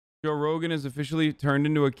Joe Rogan has officially turned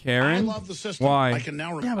into a Karen. I love the system. Why? I can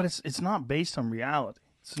now. Yeah, but it's not based on reality.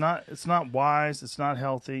 It's not wise. It's not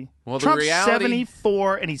healthy. Well, the Trump's reality...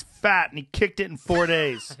 74 and he's fat and he kicked it in 4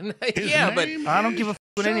 days. Yeah, but I don't give a f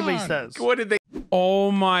what anybody says. what did they?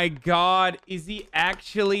 Oh my God. Is he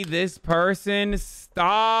actually this person?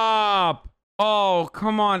 Stop. Oh,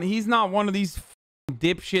 come on. He's not one of these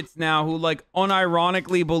dipshits now who like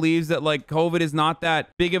unironically believes that like COVID is not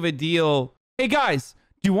that big of a deal. Hey guys,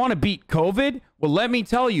 do you want to beat COVID? Well, let me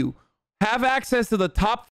tell you, have access to the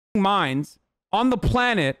top minds on the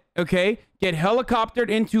planet, okay? Get helicoptered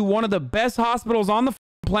into one of the best hospitals on the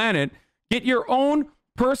planet. Get your own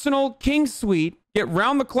personal king suite. Get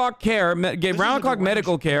round-the-clock care. Get round-the-clock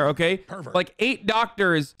medical care, okay? Perfect. Like 8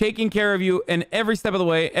 doctors taking care of you and every step of the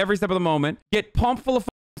way, every step of the moment. Get pumped full of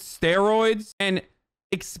steroids and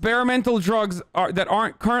experimental drugs that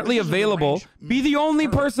aren't currently available. Be the only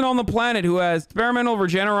person on the planet who has experimental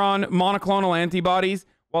Regeneron monoclonal antibodies,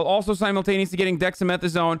 while also simultaneously getting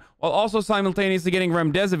dexamethasone, while also simultaneously getting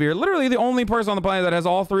remdesivir. Literally the only person on the planet that has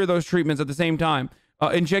all 3 of those treatments at the same time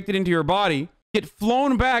injected into your body. Get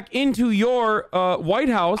flown back into your White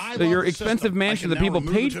House, your expensive mansion that people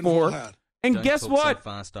paid for. And guess what?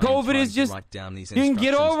 COVID is just... You can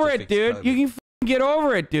get over it, dude. You can get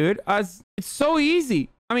over it, dude. It's so easy.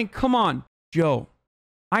 I mean, come on. Joe,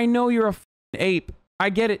 I know you're a ape. I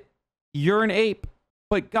get it. You're an ape.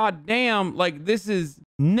 But goddamn, like, this is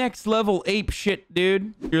next level ape shit,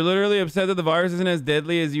 dude. You're literally upset that the virus isn't as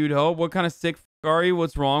deadly as you'd hope. What kind of sick are you?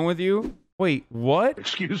 What's wrong with you? Wait, what?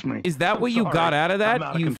 Excuse me. Is that what you got out of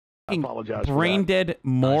that? You brain dead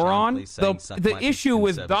moron. The issue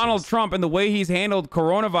with Donald Trump and the way he's handled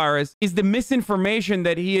coronavirus is the misinformation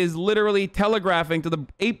that he is literally telegraphing to the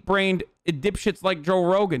ape-brained dipshits like Joe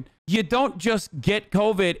Rogan. You don't just get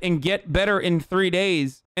COVID and get better in 3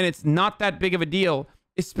 days, and it's not that big of a deal,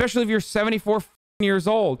 especially if you're 74 years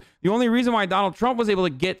old. The only reason why Donald Trump was able to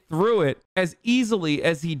get through it as easily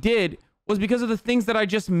as he did was because of the things that I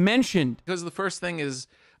just mentioned. Because the first thing is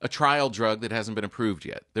a trial drug that hasn't been approved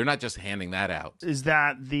yet. They're not just handing that out. Is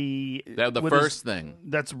that the first thing?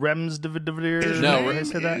 That's remdesivir?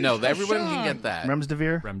 No, everyone can get that.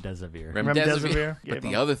 Remdesivir? Remdesivir. But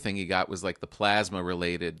the other thing he got was like the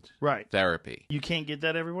plasma-related therapy. You can't get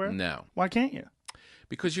that everywhere? No. Why can't you?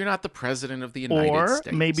 Because you're not the president of the United States.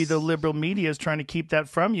 Or maybe the liberal media is trying to keep that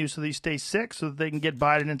from you so that you stay sick so that they can get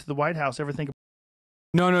Biden into the White House. Ever think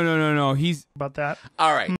No. He's about that?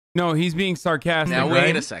 All right. No, he's being sarcastic. Now,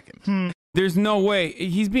 wait a second. There's no way.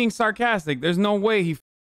 He's being sarcastic. There's no way he's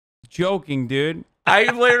joking, dude.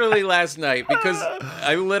 I literally last night, because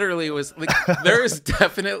I literally was like, there's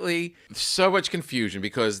definitely so much confusion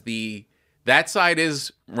because that side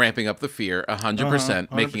is ramping up the fear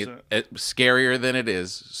 100%, making it scarier than it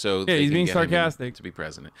is. So yeah, he's being sarcastic to be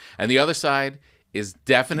president. And the other side is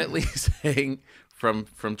definitely saying from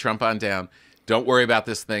Trump on down, don't worry about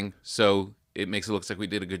this thing. So it makes it look like we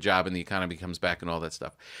did a good job and the economy comes back and all that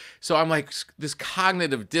stuff. So I'm like, this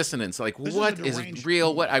cognitive dissonance, like, what is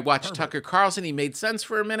real? What I watched Tucker Carlson, he made sense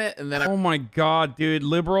for a minute, and then oh my God, dude,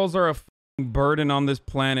 liberals are a burden on this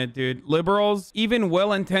planet, dude. Liberals, even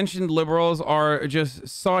well-intentioned liberals, are just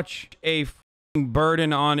such a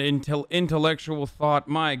burden on intellectual thought.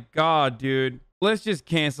 My God, dude. Let's just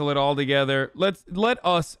cancel it all together. Let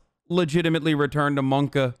us legitimately return to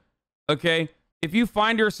Monka, okay? If you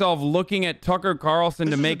find yourself looking at Tucker Carlson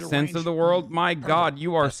to make sense of the world, my God,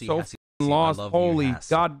 you are so lost. Holy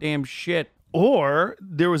goddamn shit. Or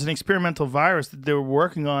there was an experimental virus that they were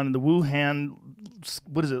working on in the Wuhan,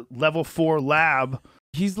 what is it, level 4 lab.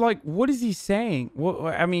 He's like, what is he saying?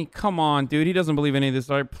 I mean, come on, dude. He doesn't believe any of this.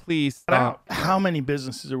 All right, please stop. How many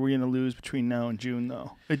businesses are we going to lose between now and June,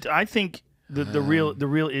 though? I think the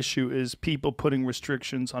real issue is people putting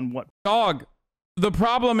restrictions on what. Dog, the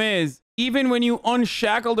problem is, even when you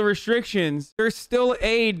unshackle the restrictions, there's still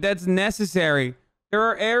aid that's necessary. There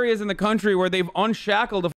are areas in the country where they've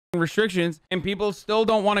unshackled the restrictions and people still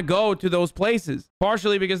don't want to go to those places,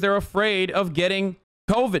 partially because they're afraid of getting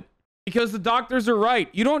COVID. Because the doctors are right.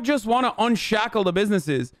 You don't just want to unshackle the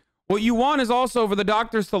businesses. What you want is also for the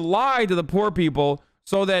doctors to lie to the poor people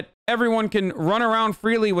so that everyone can run around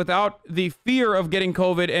freely without the fear of getting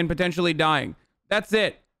COVID and potentially dying. That's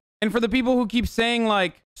it. And for the people who keep saying,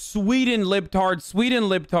 like, Sweden libtard,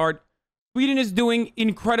 Sweden is doing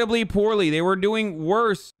incredibly poorly. They were doing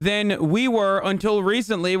worse than we were until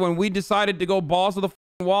recently when we decided to go balls to the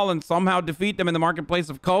wall and somehow defeat them in the marketplace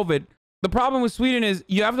of COVID. The problem with Sweden is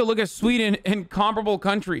you have to look at Sweden and comparable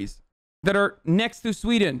countries that are next to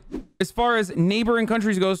Sweden. As far as neighboring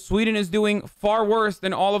countries go, Sweden is doing far worse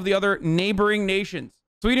than all of the other neighboring nations.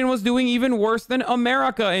 Sweden was doing even worse than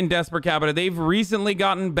America in deaths per capita. They've recently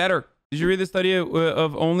gotten better. Did you read the study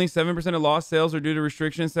of only 7% of lost sales are due to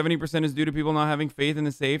restrictions? 70% is due to people not having faith in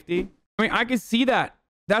the safety. I mean, I can see that.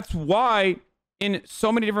 That's why in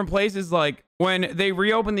so many different places, like when they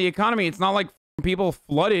reopened the economy, it's not like people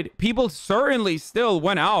flooded. People certainly still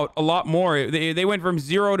went out a lot more. They went from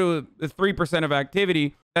 0 to 3% of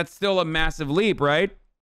activity. That's still a massive leap, right?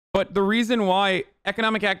 But the reason why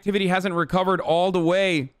economic activity hasn't recovered all the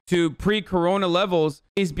way to pre-corona levels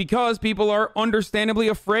is because people are understandably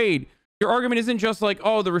afraid. Your argument isn't just like,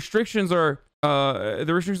 oh, the restrictions are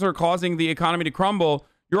causing the economy to crumble.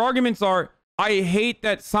 Your arguments are, I hate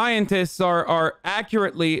that scientists are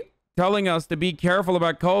accurately telling us to be careful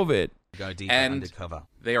about COVID. And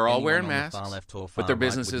they are all wearing masks, but their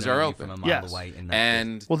businesses are open. Yes.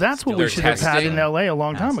 And well, that's what we should have had in LA a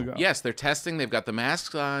long time ago. Yes, they're testing. They've got the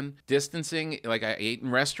masks on, distancing. Like I ate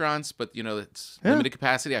in restaurants, but you know, it's limited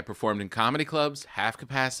capacity. I performed in comedy clubs, half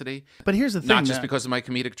capacity. But here's the thing, not just because of my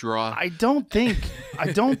comedic draw. I don't think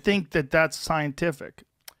that that's scientific,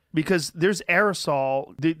 because there's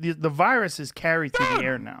aerosol. The virus is carried through the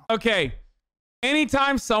air now. Okay.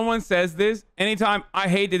 Anytime someone says this, anytime, I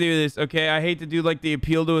hate to do this, okay? I hate to do like the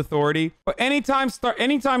appeal to authority, but anytime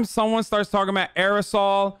someone starts talking about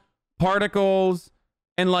aerosol, particles,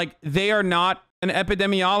 and like they are not an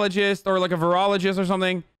epidemiologist or like a virologist or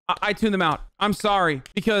something, I tune them out. I'm sorry,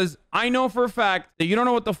 because I know for a fact that you don't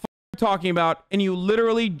know what the fuck you're talking about, and you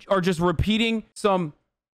literally are just repeating some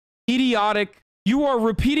idiotic, you are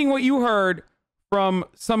repeating what you heard from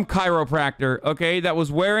some chiropractor, okay, that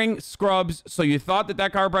was wearing scrubs, so you thought that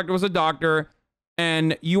that chiropractor was a doctor,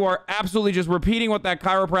 and you are absolutely just repeating what that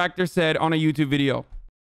chiropractor said on a YouTube video.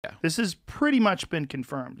 Yeah. This has pretty much been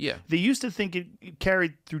confirmed. Yeah. They used to think it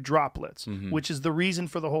carried through droplets, which is the reason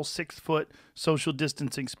for the whole 6-foot social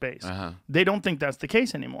distancing space. They don't think that's the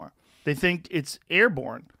case anymore. They think it's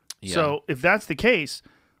airborne. Yeah. So if that's the case,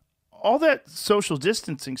 all that social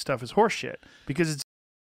distancing stuff is horseshit, because it's...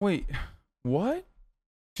 Wait... What?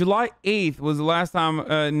 July 8th was the last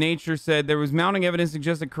time Nature said there was mounting evidence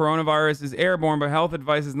suggesting coronavirus is airborne, but health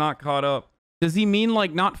advice is not caught up. Does he mean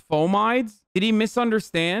like not fomides? Did he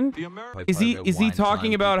misunderstand? Is he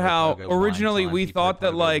talking about how originally we thought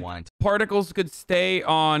that like particles could stay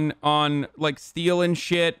on like steel and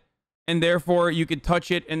shit, and therefore you could touch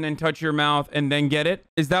it and then touch your mouth and then get it?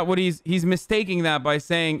 Is that what he's mistaking that by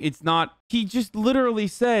saying it's not? He just literally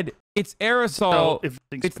said it's aerosol.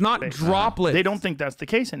 It's not droplets. They don't think that's the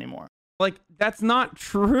case anymore. Like, that's not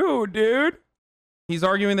true, dude. He's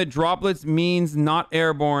arguing that droplets means not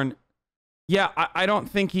airborne. Yeah, I don't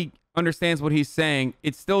think he understands what he's saying.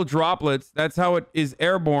 It's still droplets. That's how it is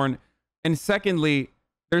airborne. And secondly,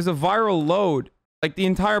 there's a viral load. Like, the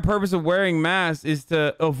entire purpose of wearing masks is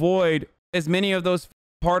to avoid as many of those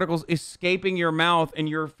particles escaping your mouth and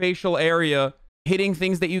your facial area, hitting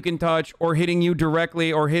things that you can touch, or hitting you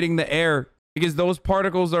directly, or hitting the air, because those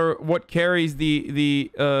particles are what carries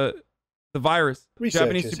the virus.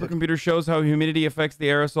 Japanese supercomputer shows how humidity affects the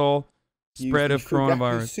aerosol spread of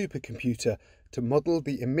coronavirus. Supercomputer to model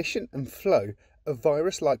the emission and flow of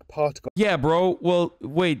virus-like particles. Yeah, bro. Well,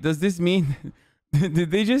 wait. Does this mean did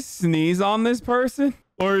they just sneeze on this person,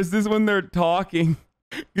 or is this when they're talking?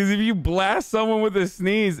 Because if you blast someone with a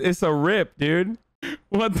sneeze, it's a rip, dude.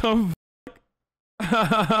 What the?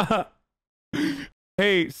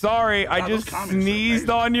 Hey, sorry, I just sneezed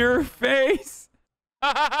on your face.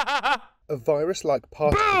 A virus-like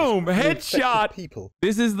particle. Boom! Headshot! People.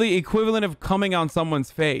 This is the equivalent of coming on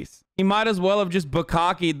someone's face. He might as well have just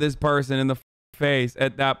bukkakied this person in the face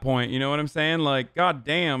at that point. You know what I'm saying? Like, god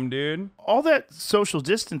damn, dude. All that social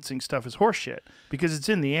distancing stuff is horseshit, because it's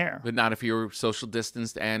in the air. But not if you're social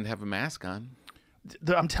distanced and have a mask on.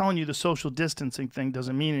 I'm telling you, the social distancing thing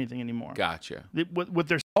doesn't mean anything anymore. Gotcha. What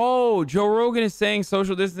they're... Oh, Joe Rogan is saying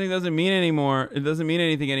social distancing doesn't mean anymore. It doesn't mean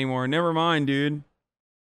anything anymore. Never mind, dude.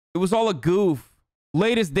 It was all a goof.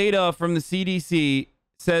 Latest data from the CDC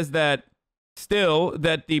says that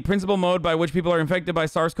the principal mode by which people are infected by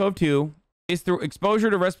SARS-CoV-2 is through exposure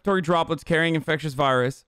to respiratory droplets carrying infectious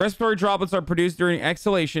virus. Respiratory droplets are produced during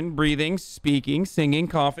exhalation, breathing, speaking, singing,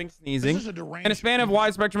 coughing, sneezing, and a span of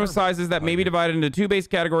wide spectrum of sizes that may be divided into two base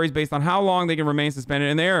categories based on how long they can remain suspended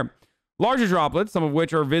in the air. Larger droplets, some of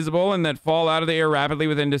which are visible and that fall out of the air rapidly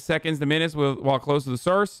within seconds to minutes while close to the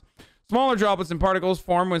source. Smaller droplets and particles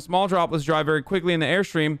form when small droplets dry very quickly in the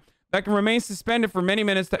airstream that can remain suspended for many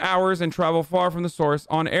minutes to hours and travel far from the source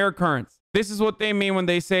on air currents. This is what they mean when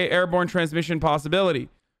they say airborne transmission possibility.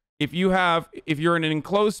 If you're in an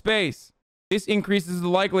enclosed space, this increases the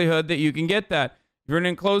likelihood that you can get that. If you're in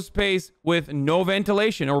an enclosed space with no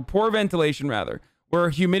ventilation, or poor ventilation rather, where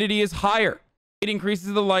humidity is higher. It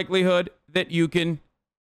increases the likelihood that you can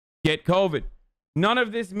get COVID. None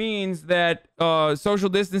of this means that social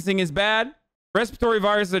distancing is bad. Respiratory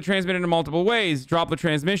viruses are transmitted in multiple ways, droplet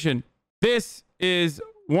transmission. This is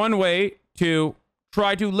one way to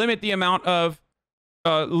try to limit the amount of,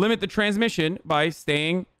 limit the transmission by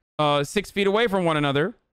staying 6 feet away from one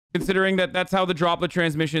another, considering that that's how the droplet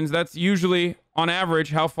transmissions, that's usually, on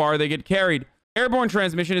average, how far they get carried. Airborne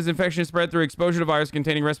transmission is infection spread through exposure to virus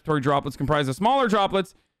containing respiratory droplets comprised of smaller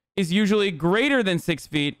droplets, is usually greater than 6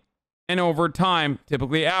 feet, and over time,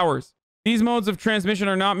 typically hours. These modes of transmission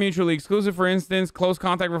are not mutually exclusive. For instance, close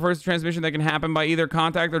contact refers to transmission that can happen by either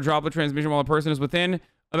contact or droplet transmission while a person is within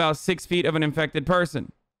about 6 feet of an infected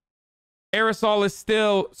person. Aerosol is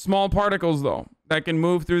still small particles, though, that can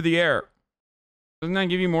move through the air. Doesn't that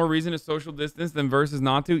give you more reason to social distance than versus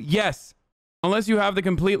not to? Yes. Unless you have the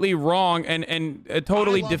completely wrong and a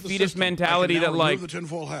totally defeatist mentality that like,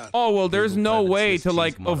 oh, well, there's no way to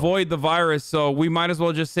like avoid the virus, so we might as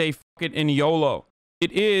well just say f it in YOLO.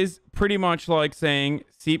 It is pretty much like saying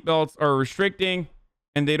seatbelts are restricting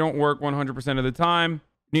and they don't work 100% of the time.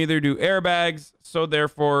 Neither do airbags, so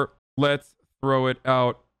therefore, let's throw it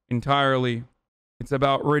out entirely. It's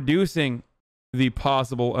about reducing the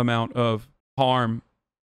possible amount of harm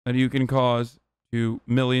that you can cause to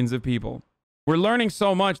millions of people. We're learning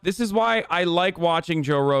so much. This is why I like watching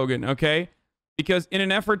Joe Rogan, okay? Because in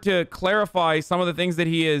an effort to clarify some of the things that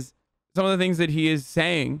he is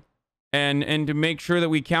saying and to make sure that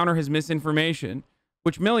we counter his misinformation,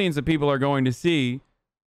 which millions of people are going to see,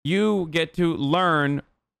 you get to learn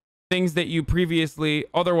things that you previously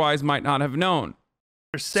otherwise might not have known.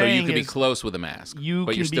 So you can be close with a mask,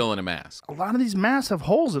 but you're still in a mask. A lot of these masks have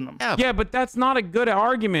holes in them. Yeah, but that's not a good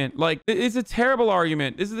argument. Like, it's a terrible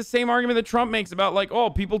argument. This is the same argument that Trump makes about, like, oh,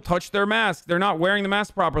 people touch their mask. They're not wearing the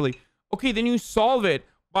mask properly. Okay, then you solve it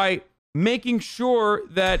by making sure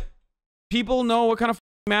that people know what kind of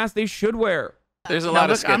mask they should wear. There's a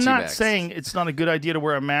lot of sketchy I'm not masks. saying it's not a good idea to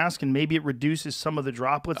wear a mask, and maybe it reduces some of the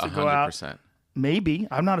droplets that go out. 100%. Maybe.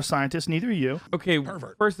 I'm not a scientist, neither are you. Okay,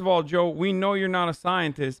 first of all, Joe, we know you're not a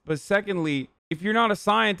scientist. But secondly, if you're not a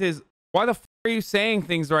scientist, why the f are you saying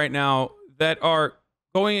things right now that are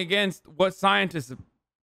going against what scientists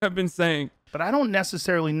have been saying? But I don't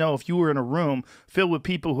necessarily know if you were in a room filled with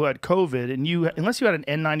people who had COVID, and unless you had an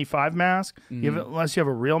N95 mask, unless you have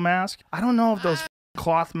a real mask, I don't know if those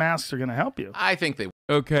cloth masks are going to help you. I think they.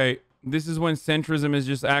 Okay. This is when centrism is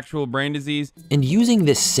just actual brain disease. And using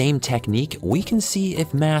this same technique, we can see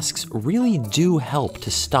if masks really do help to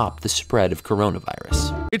stop the spread of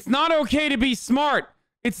coronavirus. It's not okay to be smart.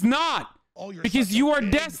 It's not. Because you are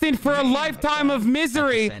destined for a lifetime of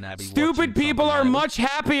misery. Stupid people are much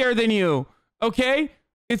happier than you. Okay?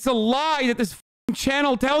 It's a lie that this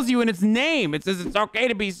channel tells you in its name. It says it's okay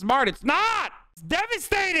to be smart. It's not. It's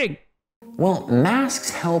devastating. Well, masks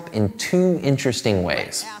help in two interesting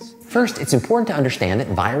ways. First, it's important to understand that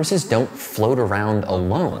viruses don't float around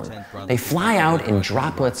alone. They fly out in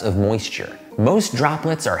droplets of moisture. Most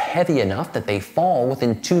droplets are heavy enough that they fall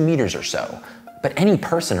within 2 meters or so. But any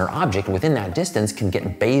person or object within that distance can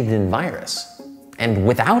get bathed in virus. And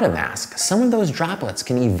without a mask, some of those droplets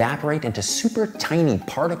can evaporate into super tiny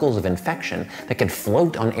particles of infection that can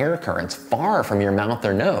float on air currents far from your mouth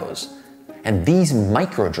or nose. And these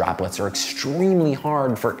micro droplets are extremely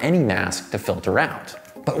hard for any mask to filter out.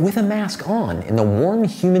 But with a mask on, in the warm,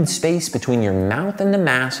 humid space between your mouth and the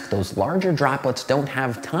mask, those larger droplets don't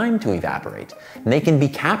have time to evaporate, and they can be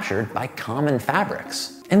captured by common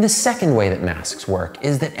fabrics. And the second way that masks work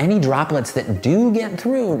is that any droplets that do get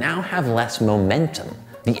through now have less momentum.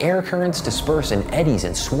 The air currents disperse in eddies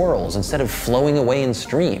and swirls instead of flowing away in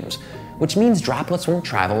streams, which means droplets won't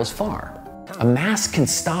travel as far. A mask can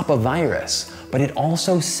stop a virus, but it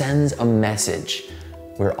also sends a message.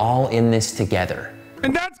 We're all in this together.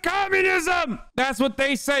 And that's communism! That's what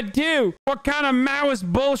they said too. What kind of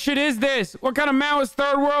Maoist bullshit is this? What kind of Maoist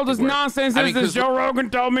third worldist nonsense is this? Joe Rogan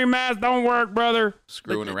told me masks don't work, brother.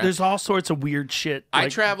 Screwing around. There's all sorts of weird shit. I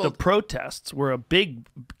traveled. The protests were a big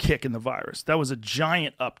kick in the virus. That was a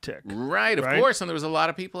giant uptick. Right, of course. And there was a lot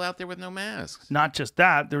of people out there with no masks. Not just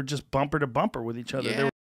that. They were just bumper to bumper with each other. Yeah. They were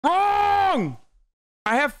wrong!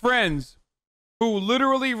 I have friends who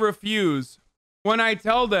literally refuse when I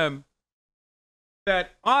tell them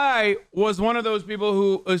that I was one of those people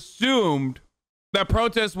who assumed that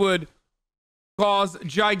protests would cause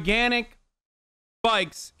gigantic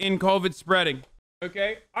spikes in COVID spreading.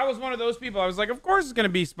 Okay? I was one of those people. I was like, of course it's going to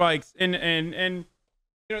be spikes. And you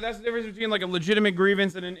know, that's the difference between like a legitimate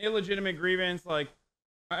grievance and an illegitimate grievance. Like,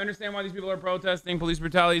 I understand why these people are protesting. Police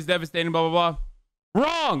brutality is devastating, blah, blah, blah.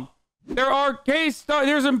 Wrong! There are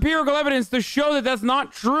there's empirical evidence to show that that's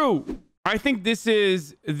not true. I think this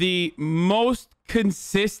is the most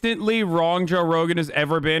consistently wrong Joe Rogan has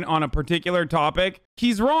ever been on a particular topic.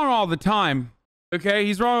 He's wrong all the time. Okay,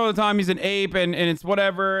 he's wrong all the time. He's an ape, and it's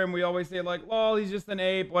whatever. And we always say like, well, he's just an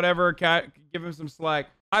ape, whatever. Give him some slack.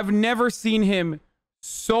 I've never seen him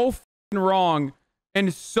so f***ing wrong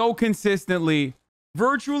and so consistently.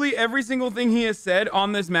 Virtually every single thing he has said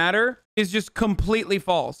on this matter is just completely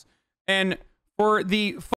false. And for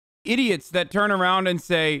the idiots that turn around and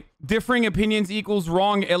say differing opinions equals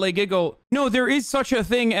wrong, LA giggle. No, there is such a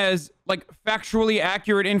thing as like factually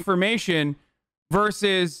accurate information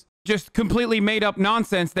versus just completely made up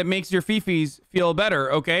nonsense that makes your fifis feel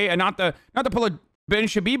better, okay? And not to pull a Ben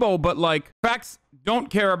Shabibo, but like facts don't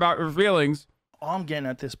care about your feelings. All I'm getting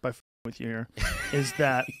at this by with you here is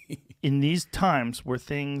that in these times where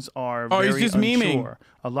things are very he's just unsure, memeing.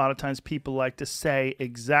 A lot of times people like to say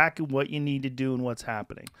exactly what you need to do and what's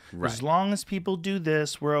happening. Right. As long as people do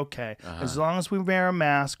this, we're okay. As long as we wear a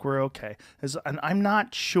mask, we're okay. And I'm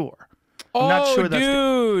not sure. I'm not sure that's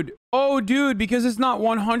dude, because it's not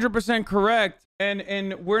 100% correct,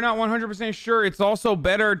 and we're not 100% sure. It's also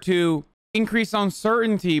better to increase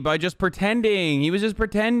uncertainty by just pretending. He was just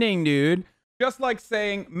pretending, dude. Just like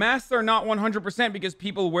saying masks are not 100% because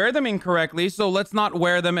people wear them incorrectly, so let's not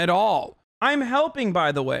wear them at all. I'm helping,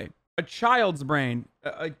 by the way. A child's brain.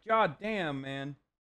 God damn, man.